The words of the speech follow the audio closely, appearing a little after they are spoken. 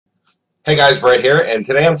Hey guys, Brett here, and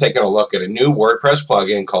today I'm taking a look at a new WordPress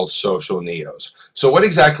plugin called Social Neos. So what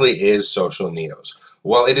exactly is Social Neos?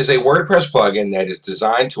 Well, it is a WordPress plugin that is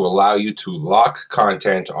designed to allow you to lock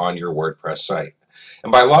content on your WordPress site.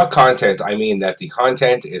 And by lock content, I mean that the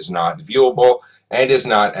content is not viewable and is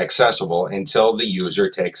not accessible until the user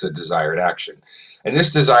takes a desired action. And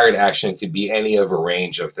this desired action could be any of a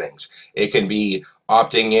range of things. It can be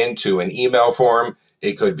opting into an email form.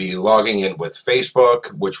 It could be logging in with Facebook,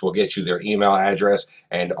 which will get you their email address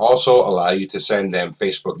and also allow you to send them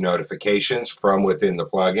Facebook notifications from within the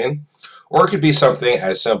plugin. Or it could be something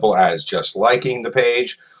as simple as just liking the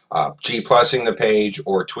page, G+ing the page,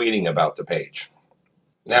 or tweeting about the page.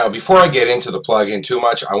 Now, before I get into the plugin too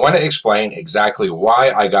much, I want to explain exactly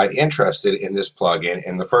why I got interested in this plugin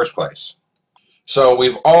in the first place. So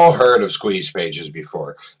we've all heard of squeeze pages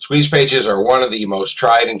before. Squeeze pages are one of the most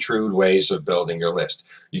tried and true ways of building your list.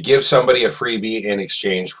 You give somebody a freebie in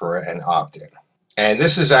exchange for an opt-in. And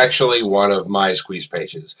this is actually one of my squeeze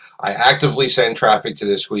pages. I actively send traffic to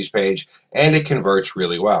this squeeze page and it converts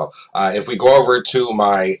really well. If we go over to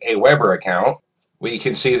my Aweber account, we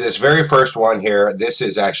can see this very first one here. This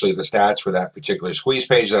is actually the stats for that particular squeeze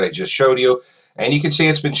page that I just showed you. And you can see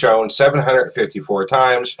it's been shown 754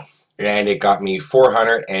 times. And it got me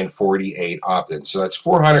 448 opt-ins. So that's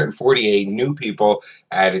 448 new people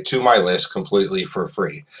added to my list completely for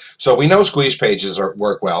free. So we know squeeze pages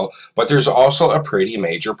work well, but there's also a pretty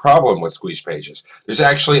major problem with squeeze pages. There's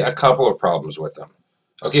actually a couple of problems with them.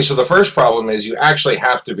 Okay, so the first problem is you actually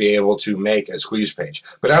have to be able to make a squeeze page.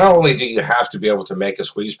 But not only do you have to be able to make a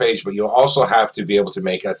squeeze page, but you also have to be able to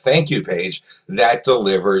make a thank you page that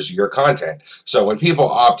delivers your content. So when people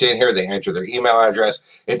opt in here, they enter their email address.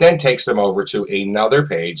 It then takes them over to another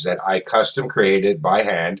page that I custom created by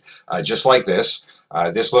hand, just like this.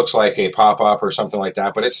 This looks like a pop-up or something like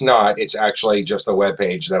that, but it's not. It's actually just a web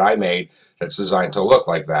page that I made that's designed to look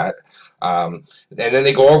like that. And then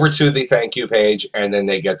they go over to the thank you page and then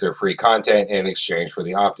they get their free content in exchange for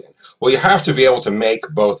the opt-in. Well, you have to be able to make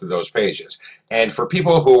both of those pages. And for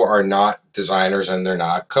people who are not designers and they're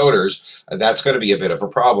not coders, that's going to be a bit of a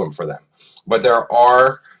problem for them. But there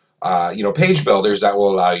are page builders that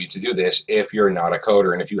will allow you to do this if you're not a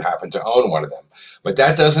coder and if you happen to own one of them. But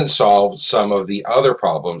that doesn't solve some of the other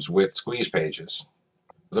problems with squeeze pages.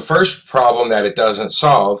 The first problem that it doesn't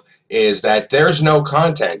solve is that there's no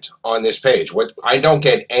content on this page. I don't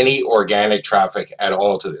get any organic traffic at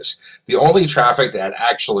all to this. The only traffic that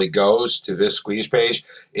actually goes to this squeeze page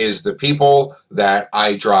is the people that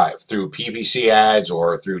I drive through PPC ads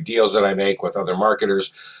or through deals that I make with other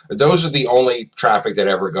marketers. Those are the only traffic that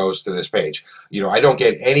ever goes to this page. I don't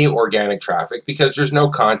get any organic traffic because there's no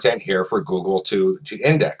content here for Google to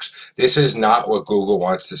index. This is not what Google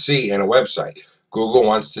wants to see in a website. Google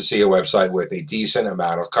wants to see a website with a decent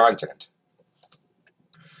amount of content.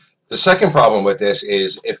 The second problem with this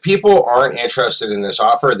is if people aren't interested in this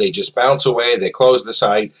offer, they just bounce away, they close the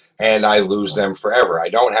site, and I lose them forever. I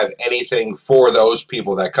don't have anything for those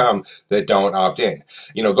people that come that don't opt in.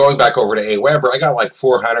 Going back over to Aweber, I got like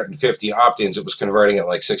 450 opt-ins. It was converting at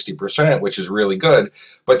like 60%, which is really good.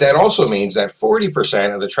 But that also means that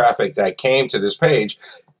 40% of the traffic that came to this page,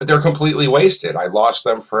 they're completely wasted. I lost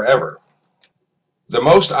them forever. The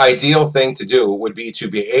most ideal thing to do would be to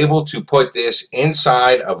be able to put this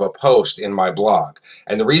inside of a post in my blog.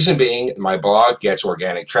 And the reason being, my blog gets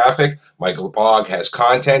organic traffic. My blog has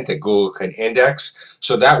content that Google can index.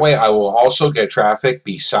 So that way I will also get traffic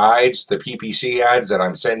besides the PPC ads that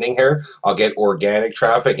I'm sending here. I'll get organic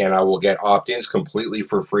traffic and I will get opt-ins completely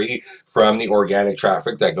for free from the organic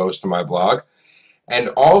traffic that goes to my blog. And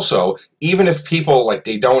also, even if people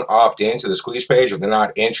they don't opt into the squeeze page or they're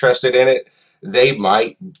not interested in it, they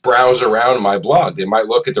might browse around my blog. They might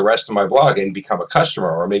look at the rest of my blog and become a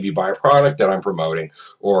customer, or maybe buy a product that I'm promoting,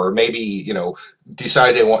 or maybe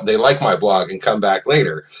decide they like my blog and come back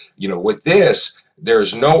later. With this,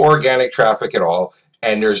 there's no organic traffic at all,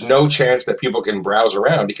 and there's no chance that people can browse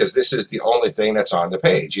around because this is the only thing that's on the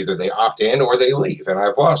page. Either they opt in or they leave, and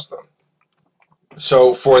I've lost them.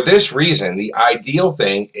 So for this reason, the ideal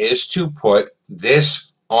thing is to put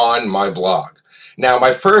this on my blog. Now,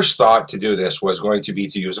 my first thought to do this was going to be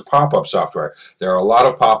to use a pop-up software. There are a lot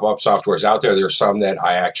of pop-up softwares out there. There's some that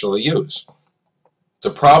I actually use.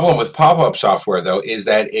 The problem with pop-up software, though, is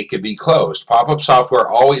that it could be closed. Pop-up software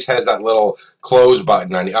always has that little close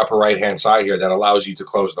button on the upper right-hand side here that allows you to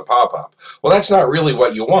close the pop-up. Well, that's not really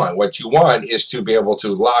what you want. What you want is to be able to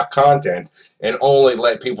lock content and only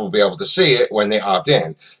let people be able to see it when they opt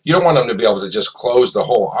in. You don't want them to be able to just close the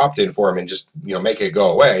whole opt-in form and just make it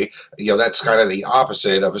go away. That's kind of the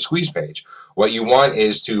opposite of a squeeze page. What you want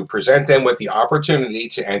is to present them with the opportunity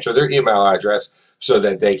to enter their email address so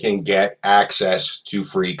that they can get access to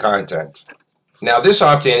free content. Now, this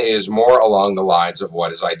opt-in is more along the lines of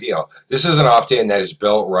what is ideal. This is an opt-in that is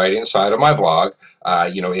built right inside of my blog.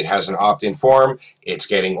 It has an opt-in form, it's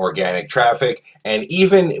getting organic traffic, and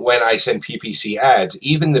even when I send PPC ads,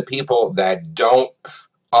 even the people that don't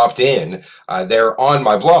opt in, they're on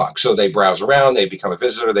my blog. So they browse around, they become a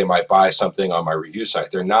visitor, they might buy something on my review site.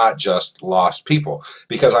 They're not just lost people,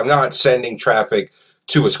 because I'm not sending traffic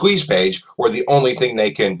to a squeeze page where the only thing they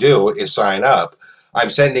can do is sign up. I'm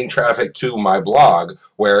sending traffic to my blog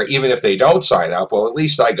where even if they don't sign up, well, at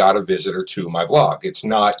least I got a visitor to my blog. It's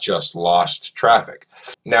not just lost traffic.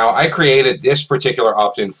 Now, I created this particular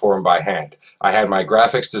opt-in form by hand. I had my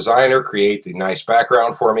graphics designer create the nice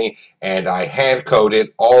background for me, and I hand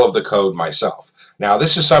coded all of the code myself. Now,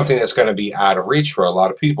 this is something that's going to be out of reach for a lot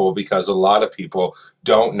of people because a lot of people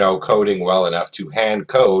don't know coding well enough to hand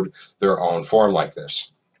code their own form like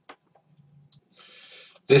this.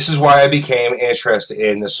 This is why I became interested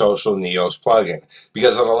in the Social Neos plugin,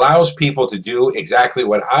 because it allows people to do exactly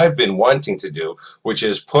what I've been wanting to do, which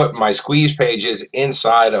is put my squeeze pages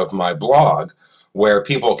inside of my blog where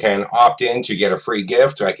people can opt in to get a free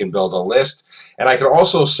gift. I can build a list, and I can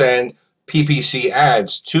also send PPC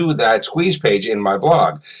ads to that squeeze page in my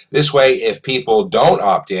blog. This way, if people don't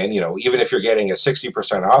opt in, even if you're getting a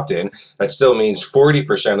 60% opt-in, that still means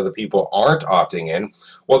 40% of the people aren't opting in.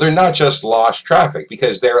 Well, they're not just lost traffic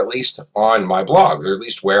because they're at least on my blog. They're at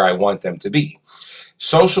least where I want them to be.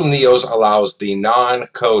 Social Neos allows the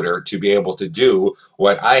non-coder to be able to do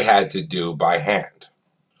what I had to do by hand.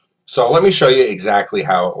 So let me show you exactly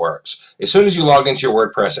how it works. As soon as you log into your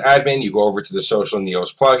WordPress admin, you go over to the Social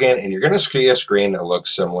Neos plugin, and you're going to see a screen that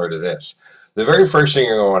looks similar to this. The very first thing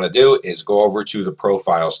you're going to want to do is go over to the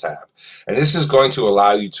Profiles tab. And this is going to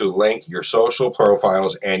allow you to link your social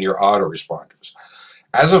profiles and your autoresponders.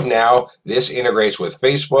 As of now, this integrates with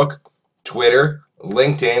Facebook, Twitter,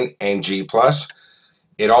 LinkedIn, and G+.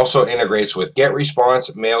 It also integrates with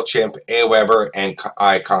GetResponse, MailChimp, Aweber, and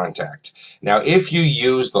iContact. Now, if you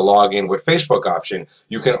use the login with Facebook option,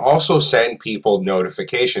 you can also send people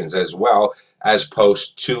notifications as well as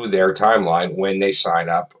posts to their timeline when they sign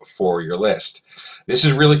up for your list. This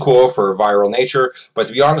is really cool for viral nature, but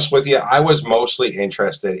to be honest with you, I was mostly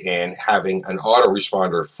interested in having an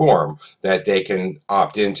autoresponder form that they can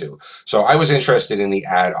opt into. So I was interested in the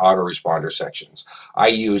add autoresponder sections. I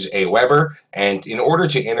use Aweber, and in order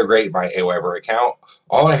to integrate my Aweber account,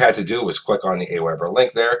 all I had to do was click on the Aweber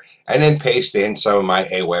link there and then paste in some of my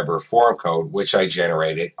Aweber form code, which I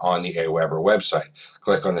generated on the Aweber website.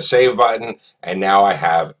 Click on the Save button, and now I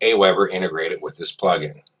have Aweber integrated with this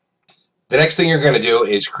plugin. The next thing you're going to do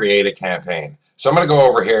is create a campaign. So I'm going to go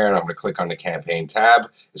over here and I'm going to click on the campaign tab.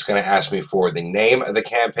 It's going to ask me for the name of the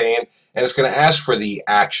campaign, and it's going to ask for the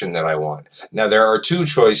action that I want. Now, there are two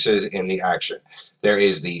choices in the action. There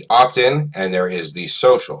is the opt-in and there is the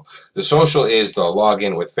social. The social is the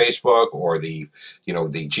login with Facebook or the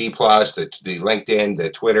G+, the LinkedIn,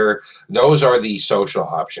 the Twitter. Those are the social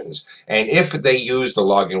options. And if they use the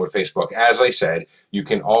login with Facebook, as I said, you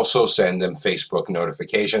can also send them Facebook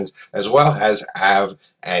notifications as well as have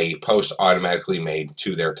a post automatically made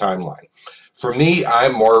to their timeline. For me,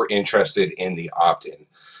 I'm more interested in the opt-in.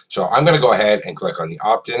 So I'm going to go ahead and click on the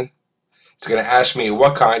opt-in. It's going to ask me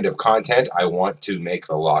what kind of content I want to make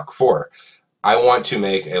the lock for. I want to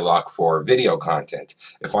make a lock for video content.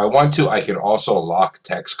 If I want to, I can also lock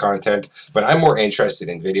text content, but I'm more interested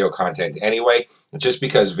in video content anyway, just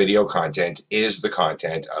because video content is the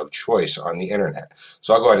content of choice on the internet.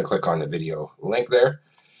 So I'll go ahead and click on the video link there.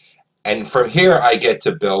 And from here, I get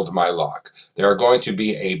to build my lock. There are going to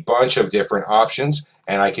be a bunch of different options,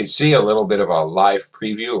 and I can see a little bit of a live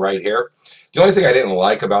preview right here. The only thing I didn't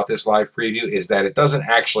like about this live preview is that it doesn't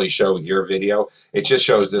actually show your video. It just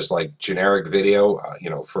shows this like generic video,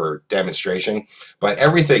 for demonstration. But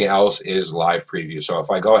everything else is live preview. So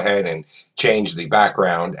if I go ahead and change the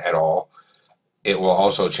background at all, it will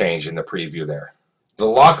also change in the preview there. The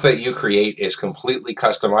lock that you create is completely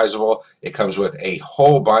customizable. It comes with a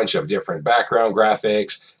whole bunch of different background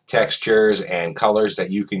graphics, textures, and colors that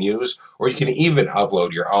you can use, or you can even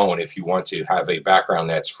upload your own if you want to have a background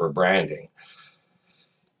that's for branding.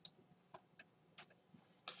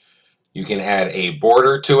 You can add a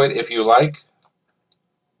border to it if you like.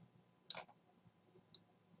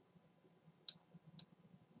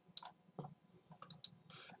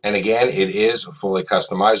 And again, it is fully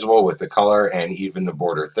customizable with the color and even the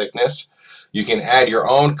border thickness. You can add your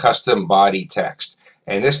own custom body text,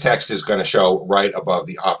 and this text is going to show right above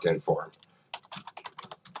the opt-in form.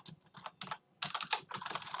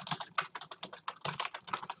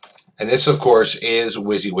 And this, of course, is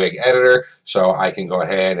WYSIWYG editor, so I can go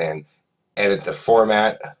ahead and edit the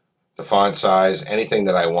format, the font size, anything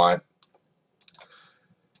that I want,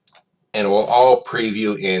 and it will all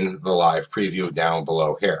preview in the live preview down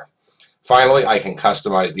below here. Finally, I can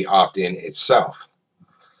customize the opt-in itself.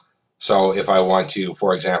 So if I want to,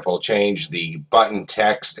 for example, change the button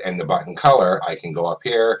text and the button color, I can go up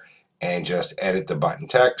here and just edit the button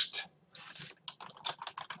text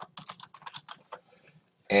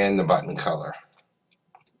and the button color.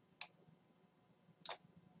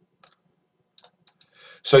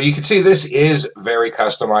 So you can see this is very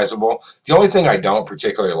customizable. The only thing I don't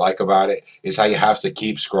particularly like about it is how you have to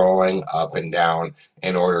keep scrolling up and down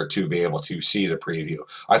in order to be able to see the preview.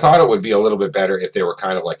 I thought it would be a little bit better if they were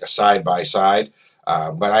kind of like a side-by-side,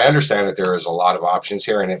 but I understand that there is a lot of options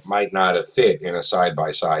here and it might not have fit in a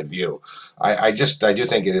side-by-side view. I do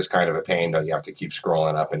think it is kind of a pain that you have to keep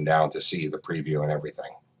scrolling up and down to see the preview and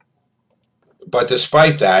everything. But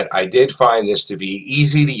despite that, I did find this to be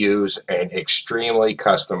easy to use and extremely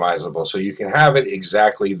customizable, so you can have it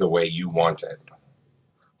exactly the way you want it.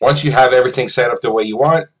 Once you have everything set up the way you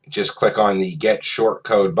want, just click on the Get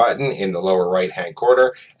Shortcode button in the lower right-hand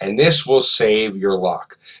corner, and this will save your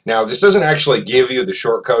lock. Now, this doesn't actually give you the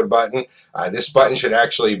shortcode button. This button should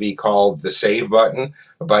actually be called the Save button,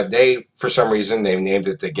 but for some reason, they named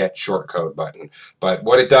it the Get Shortcode button. But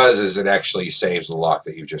what it does is it actually saves the lock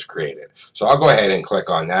that you've just created. So I'll go ahead and click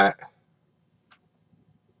on that.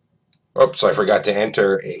 Oops, I forgot to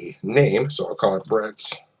enter a name, so I'll call it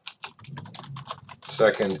Brett's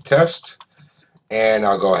Second Test. And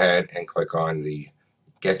I'll go ahead and click on the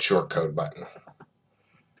Get Shortcode button.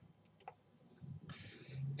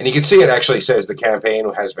 And you can see it actually says the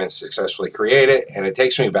campaign has been successfully created, and it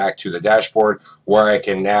takes me back to the dashboard where I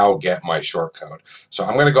can now get my shortcode. So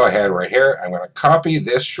I'm going to go ahead right here. I'm going to copy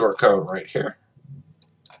this shortcode right here,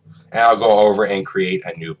 and I'll go over and create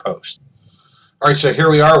a new post. All right, so here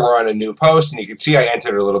we are. We're on a new post, and you can see I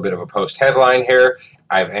entered a little bit of a post headline here.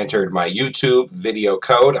 I've entered my YouTube video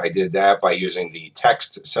code. I did that by using the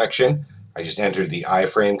text section. I just entered the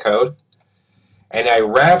iframe code, and I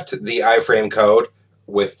wrapped the iframe code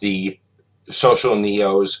with the Social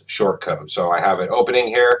Neos shortcode. So I have it opening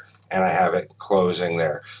here, and I have it closing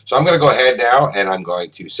there. So I'm going to go ahead now, and I'm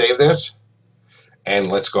going to save this, and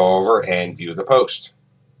let's go over and view the post.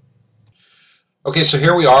 Okay, so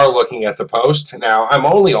here we are looking at the post. Now, I'm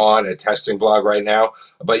only on a testing blog right now,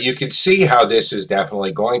 but you can see how this is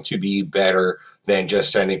definitely going to be better than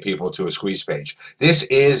just sending people to a squeeze page. This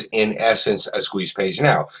is, in essence, a squeeze page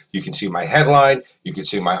now. You can see my headline, you can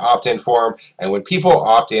see my opt-in form, and when people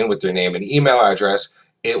opt in with their name and email address,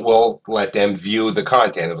 it will let them view the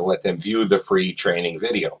content. It'll let them view the free training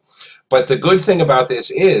video. But the good thing about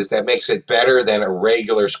this is that makes it better than a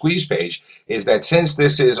regular squeeze page is that since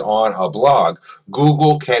this is on a blog,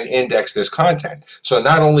 Google can index this content. So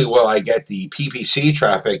not only will I get the PPC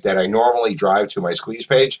traffic that I normally drive to my squeeze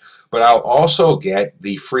page, but I'll also get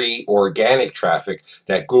the free organic traffic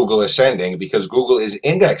that Google is sending because Google is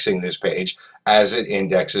indexing this page as it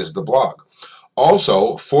indexes the blog.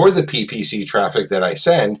 Also, for the PPC traffic that I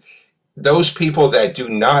send, those people that do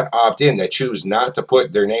not opt in, that choose not to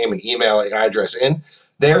put their name and email address in,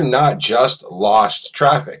 they're not just lost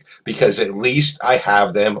traffic because at least I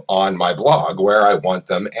have them on my blog where I want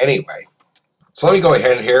them anyway. So let me go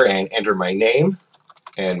ahead here and enter my name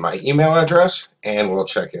and my email address, and we'll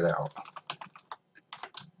check it out.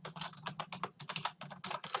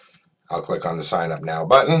 I'll click on the Sign Up Now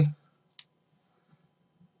button.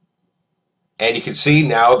 And you can see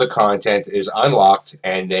now the content is unlocked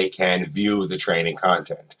and they can view the training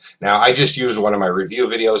content. Now, I just used one of my review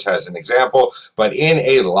videos as an example, but in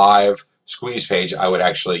a live squeeze page, I would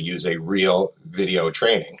actually use a real video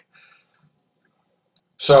training.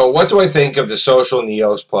 So what do I think of the Social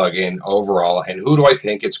Neos plugin overall, and who do I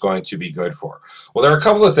think it's going to be good for? Well, there are a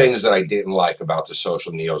couple of things that I didn't like about the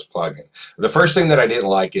Social Neos plugin. The first thing that I didn't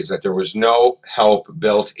like is that there was no help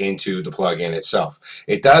built into the plugin itself.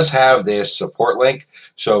 It does have this support link,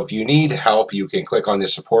 so if you need help, you can click on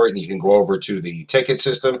this support and you can go over to the ticket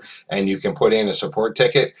system and you can put in a support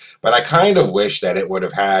ticket. But I kind of wish that it would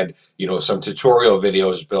have had, some tutorial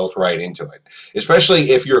videos built right into it, especially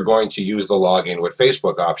if you're going to use the login with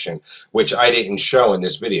Facebook option, which I didn't show in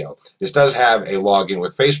this video. This does have a login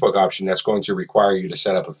with Facebook option that's going to require you to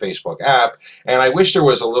set up a Facebook app, and I wish there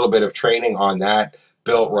was a little bit of training on that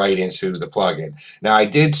built right into the plugin. Now, I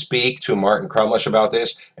did speak to Martin Crumlish about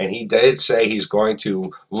this, and he did say he's going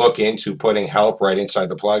to look into putting help right inside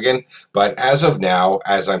the plugin, but as of now,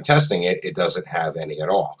 as I'm testing it, it doesn't have any at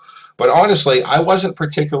all. But honestly, I wasn't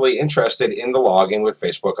particularly interested in the login with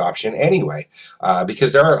Facebook option anyway,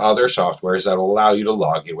 because there are other softwares that will allow you to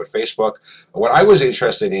log in with Facebook. What I was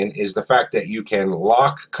interested in is the fact that you can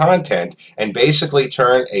lock content and basically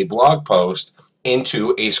turn a blog post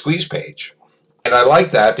into a squeeze page. And I like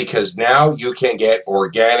that because now you can get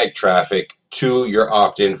organic traffic to your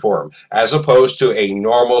opt-in form, as opposed to a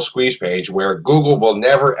normal squeeze page where Google will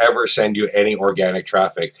never ever send you any organic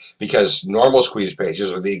traffic, because normal squeeze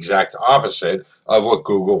pages are the exact opposite of what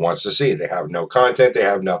Google wants to see. They have no content, they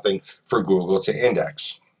have nothing for Google to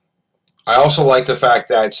index. I also like the fact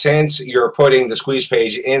that since you're putting the squeeze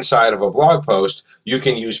page inside of a blog post, you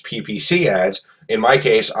can use PPC ads. In my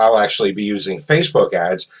case, I'll actually be using Facebook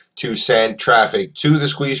ads to send traffic to the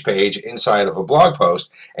squeeze page inside of a blog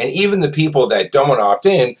post. And even the people that don't opt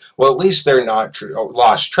in, well, at least they're not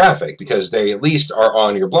lost traffic, because they at least are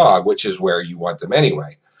on your blog, which is where you want them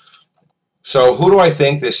anyway. So who do I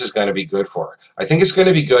think this is going to be good for? I think it's going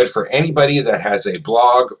to be good for anybody that has a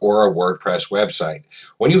blog or a WordPress website.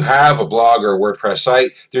 When you have a blog or a WordPress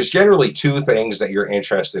site, there's generally two things that you're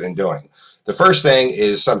interested in doing. The first thing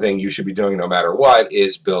is something you should be doing no matter what,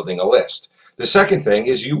 is building a list. The second thing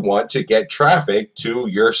is you want to get traffic to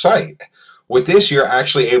your site. With this, you're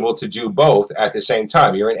actually able to do both at the same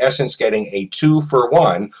time. You're in essence getting a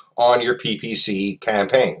 2-for-1 on your PPC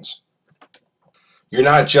campaigns. You're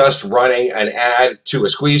not just running an ad to a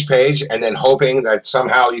squeeze page and then hoping that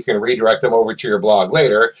somehow you can redirect them over to your blog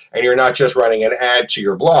later, and you're not just running an ad to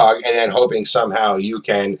your blog and then hoping somehow you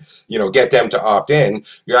can, get them to opt in.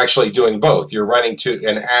 You're actually doing both. You're running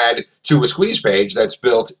an ad to a squeeze page that's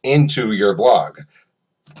built into your blog.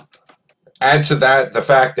 Add to that the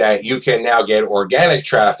fact that you can now get organic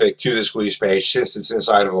traffic to the squeeze page since it's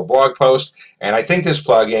inside of a blog post, and I think this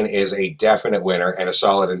plugin is a definite winner and a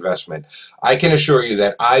solid investment. I can assure you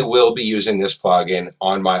that I will be using this plugin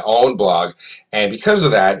on my own blog, and because of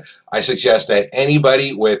that, I suggest that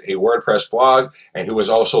anybody with a WordPress blog and who is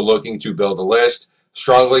also looking to build a list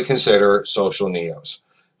strongly consider Social Neos.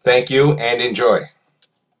 Thank you and enjoy.